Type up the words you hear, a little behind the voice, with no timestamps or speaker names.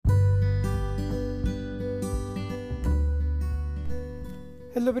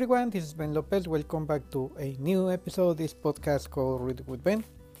Hello everyone, this is Ben Lopez. Welcome back to a new episode of this podcast called Read with Ben.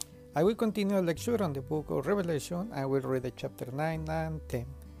 I will continue a lecture on the book of Revelation. I will read the chapter 9 and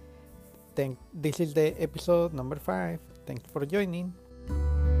 10. This is the episode number 5. Thanks for joining.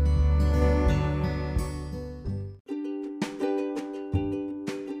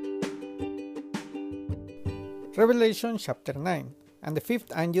 Revelation chapter 9. And the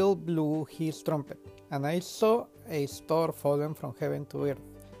fifth angel blew his trumpet, and I saw a star fallen from heaven to earth,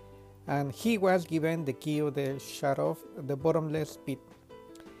 and he was given the key of the shadow of the bottomless pit.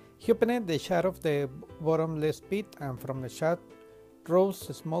 He opened the shadow of the bottomless pit, and from the shadow rose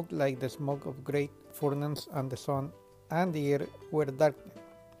smoke like the smoke of great furnace, and the sun and the air were darkened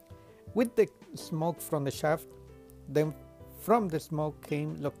with the smoke from the shaft. Then from the smoke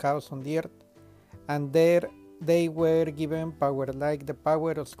came locusts on the earth, and there they were given power like the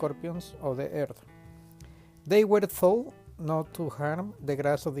power of scorpions of the earth. They were told not to harm the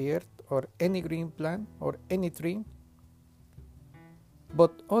grass of the earth, or any green plant, or any tree,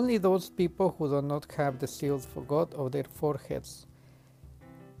 but only those people who do not have the seals for God of their foreheads.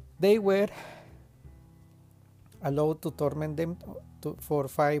 They were allowed to torment them for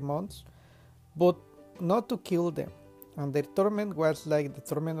 5 months, but not to kill them. And their torment was like the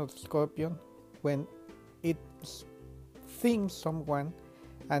torment of the scorpion when it stings someone,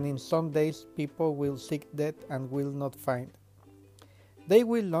 and in some days people will seek death and will not find. They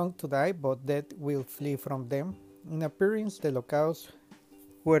will long to die, but death will flee from them. In appearance the locusts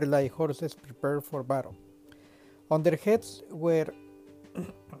were like horses prepared for battle. On their heads were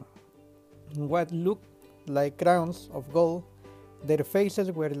what looked like crowns of gold. Their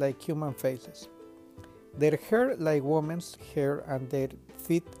faces were like human faces, their hair like women's hair, and their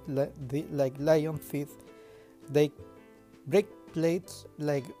feet like lion feet. They breastplates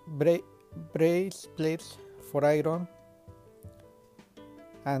like bracelets for iron,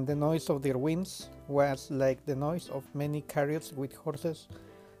 and the noise of their wings was like the noise of many chariots with horses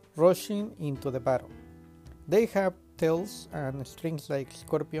rushing into the battle. They have tails and strings like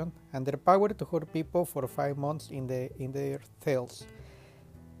scorpion, and their power to hurt people for 5 months in their tails.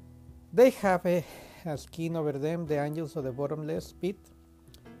 They have a skin over them, the angels of the bottomless pit.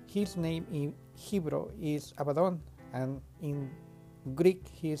 His name in Hebrew is Abaddon, and in Greek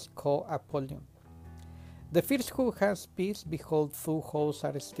he is called Apollyon. The first who has peace, behold, 2 hosts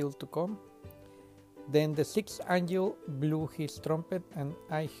are still to come. Then the sixth angel blew his trumpet, and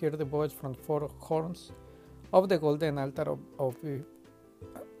I heard the voice from 4 horns of the golden altar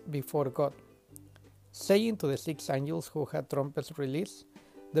before God, saying to the 6 angels who had trumpets released,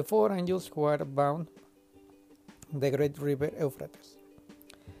 the 4 angels who are bound the great river Euphrates.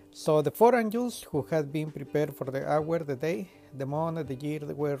 So the 4 angels who had been prepared for the hour, the day, the month, and the year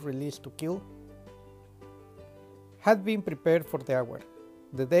they were released to kill, had been prepared for the hour,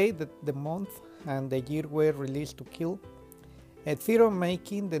 the day, the month, and the year were released to kill. At fear of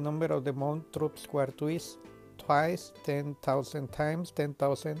making the number of the month troops were twice 10,000 times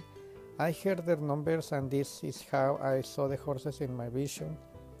 10,000. I heard their numbers, and this is how I saw the horses in my vision.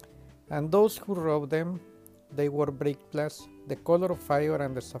 And those who rode them, they wore breastplates, the color of fire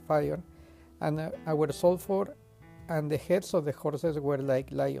and the sapphire, and our sulfur, and the heads of the horses were like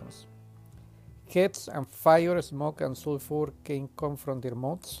lions. Heads and fire, smoke, and sulfur come from their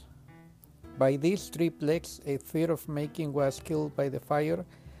mouths. By these 3 plagues, a fear of making was killed by the fire,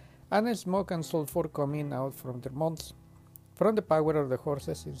 and smoke and sulfur coming out from their mouths. From the power of the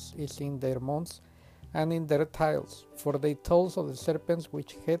horses is in their mouths and in their tails, for they tails of the serpents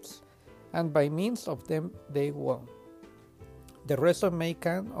which heads, and by means of them they won. The rest of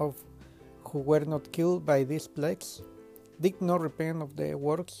mankind who were not killed by these plagues did not repent of the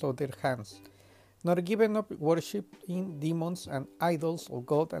works of their hands, nor given up worship in demons and idols of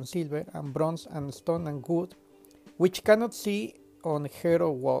gold and silver and bronze and stone and wood, which cannot see on hear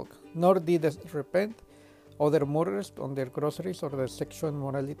or walk, nor did they repent of their murders, on their groceries, or their sexual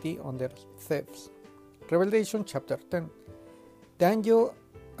immorality, on their thefts. Revelation chapter 10. The angel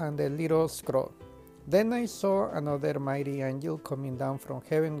and the little scroll. Then I saw another mighty angel coming down from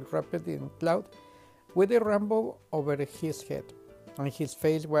heaven, wrapped in cloud, with a rainbow over his head, and his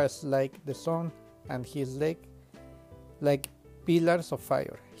face was like the sun, and his legs like pillars of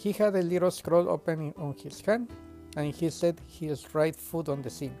fire. He had a little scroll open on his hand, and he set his right foot on the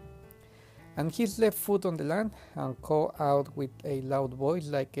sea, and his left foot on the land, and called out with a loud voice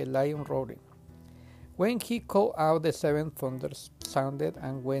like a lion roaring. When he called out, the 7 thunders sounded,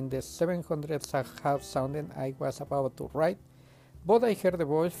 and when the 700 have sounded, I was about to write, but I heard a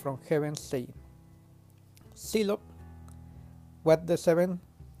voice from heaven saying, Seal up what the 7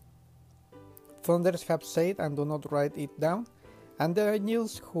 thunders have said, and do not write it down And the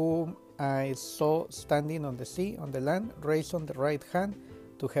angels whom I saw standing on the sea, on the land, raised on the right hand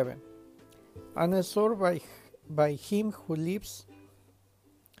to heaven, and a sword by him who lives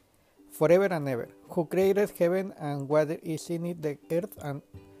forever and ever, who created heaven and what is in it, the earth and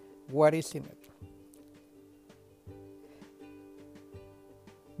what is in it.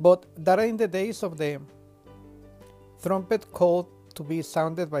 But that in the days of the trumpet called to be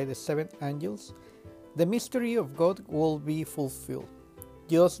sounded by the seven angels, the mystery of God will be fulfilled,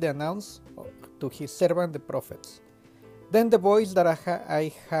 just the announced to his servant the prophets. Then the voice that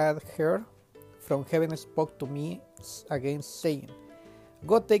I had heard from heaven spoke to me again, saying,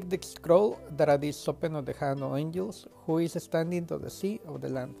 Go take the scroll that is open on the hand of angels, who is standing to the sea of the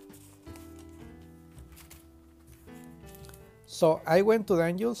land. So I went to the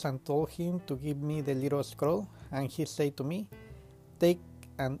angels and told him to give me the little scroll, and he said to me, Take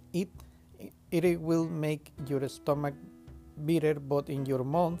and eat. It will make your stomach bitter, but in your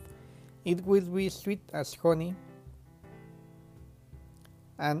mouth it will be sweet as honey.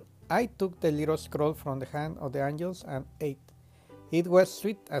 And I took the little scroll from the hand of the angels and ate. It was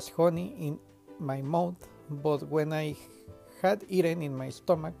sweet as honey in my mouth, but when I had eaten in my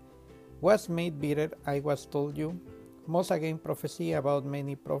stomach was made bitter. I was told, You must again prophesy about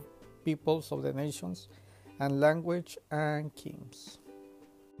many peoples of the nations and language and kings.